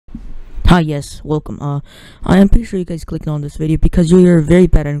Hi, yes, welcome. I am pretty sure you guys clicked on this video because you're very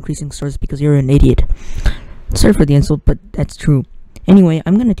bad at increasing stars because you're an idiot. Sorry for the insult, but that's true. Anyway,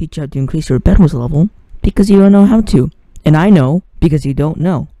 I'm gonna teach you how to increase your Bedwars level because you don't know how to. And I know because you don't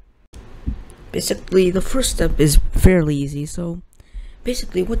know. Basically, the first step is fairly easy, so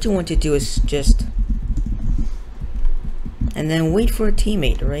basically what you want to do is just and then wait for a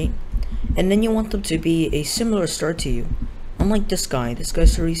teammate, right? And then you want them to be a similar star to you. Unlike this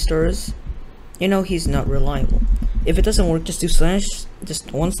guy's 3 stars. You know he's not reliable. If it doesn't work, just do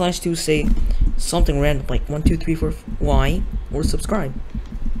just 1/2, say something random like 1 2 3 4 Y or subscribe.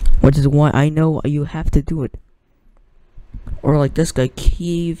 Which is why I know you have to do it. Or like this guy,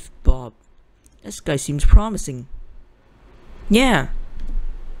 Keeve Bob. This guy seems promising. Yeah.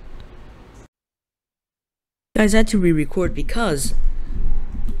 Guys, I had to re-record because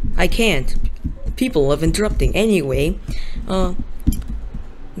I can't. People love interrupting. Anyway,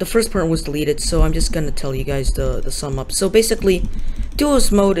 the first part was deleted, so I'm just gonna tell you guys the sum up. So basically,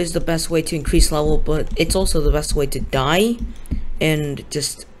 duos mode is the best way to increase level, but it's also the best way to die and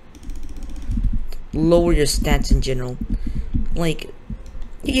just lower your stats in general. Like,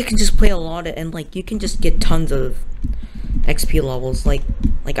 you can just play a lot and like you can just get tons of XP levels. Like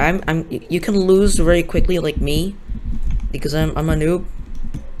you can lose very quickly, like me, because I'm a noob.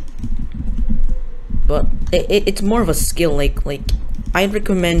 But it's more of a skill. Like I'd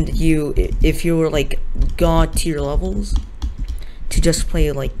recommend you, if you were like god tier levels, to just play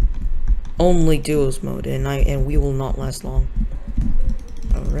like only duos mode, and we will not last long.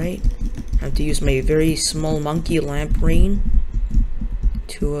 Alright, I have to use my very small monkey lamp brain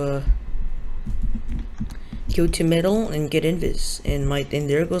to go to middle and get invis, and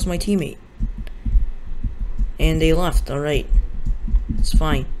there goes my teammate, and they left. Alright, it's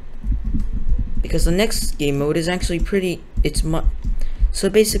fine, because the next game mode is actually pretty. So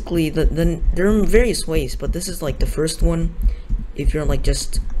basically, there are various ways, but this is like the first one. If you're like you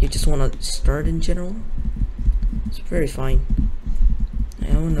just want to start in general, it's very fine.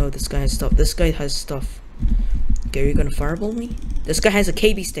 I don't know. This guy has stuff. This guy has stuff. Okay, are you gonna fireball me? This guy has a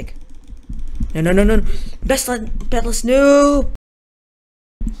KB stick. No. Bedless, no.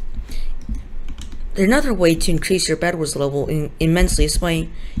 Another way to increase your Bedwars level immensely is by,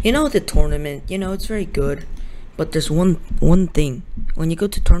 the tournament. It's very good. But there's one thing. When you go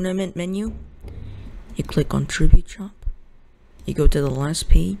to tournament menu, you click on tribute shop. You go to the last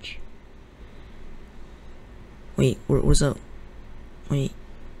page. Wait, where was that? Wait,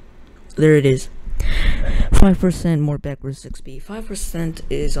 there it is. 5% more Bedwars XP. 5%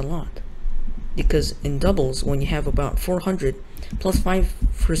 is a lot, because in doubles, when you have about 400 plus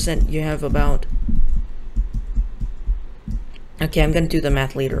 5%, you have about. Okay, I'm gonna do the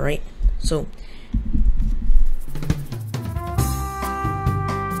math later, right? So.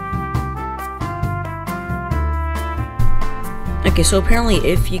 Okay, so apparently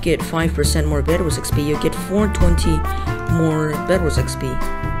if you get 5% more Bedwars XP, you get 420 more Bedwars XP.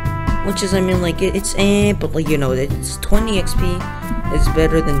 Which is, I mean, like, it's but like, it's 20 XP is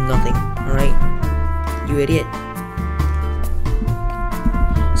better than nothing, alright? You idiot.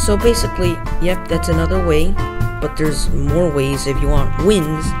 So basically, yep, that's another way, but there's more ways if you want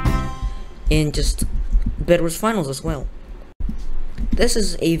wins and just Bedwars finals as well. This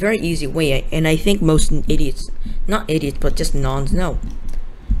is a very easy way, and I think most idiots, not idiots, but just nons know.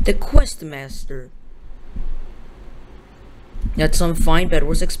 The Quest Master. That's some fine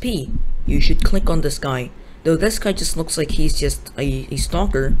Bedwars XP. You should click on this guy. Though this guy just looks like he's just a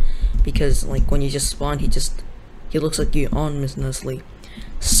stalker, because like when you just spawn, he looks like you ominously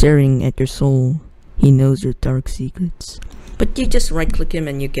staring at your soul. He knows your dark secrets. But you just right click him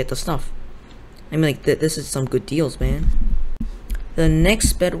and you get the stuff. I mean, like this is some good deals, man. The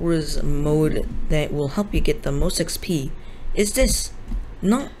next Bedwars mode that will help you get the most XP is this.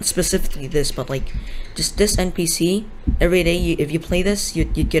 Not specifically this, but like just this NPC. Every day, if you play this, you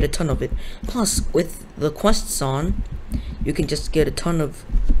get a ton of it. Plus, with the quests on, you can just get a ton of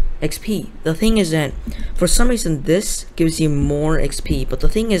XP. The thing is that for some reason this gives you more XP, but the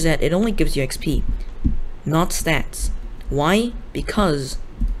thing is that it only gives you XP, not stats. Why? Because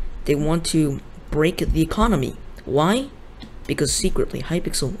they want to break the economy. Why? Because secretly,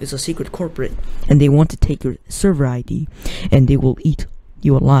 Hypixel is a secret corporate, and they want to take your server ID, and they will eat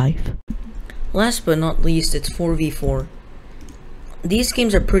you alive. Last but not least, it's 4v4. These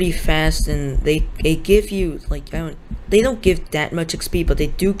games are pretty fast, and they give you, like, they don't give that much XP, but they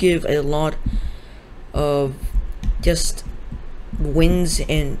do give a lot of just wins,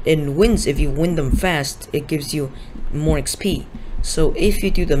 and wins, if you win them fast, it gives you more XP. So if you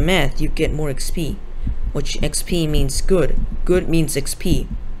do the math, you get more XP. Which XP means good. Good means XP.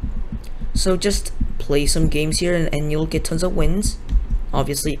 So just play some games here and you'll get tons of wins,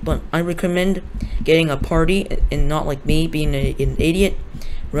 obviously. But I recommend getting a party and not like me being an idiot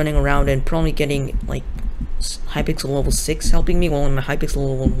running around and probably getting like Hypixel level 6 helping me while I'm a Hypixel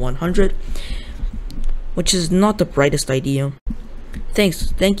level 100, which is not the brightest idea.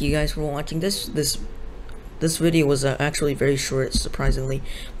 Thank you guys for watching. This video was actually very short, surprisingly.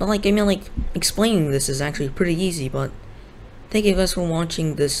 But like, I mean, like, explaining this is actually pretty easy. But thank you guys for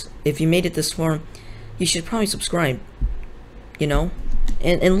watching this. If you made it this far, you should probably subscribe, you know,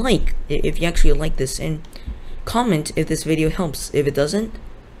 and like if you actually like this, and comment if this video helps. If it doesn't,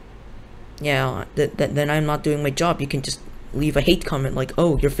 yeah, then I'm not doing my job. You can just leave a hate comment like,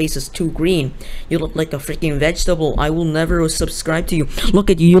 oh, your face is too green, you look like a freaking vegetable, I will never subscribe to you, look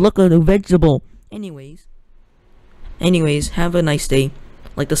at you, you look like a vegetable. Anyways, have a nice day,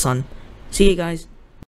 like the sun. See you guys.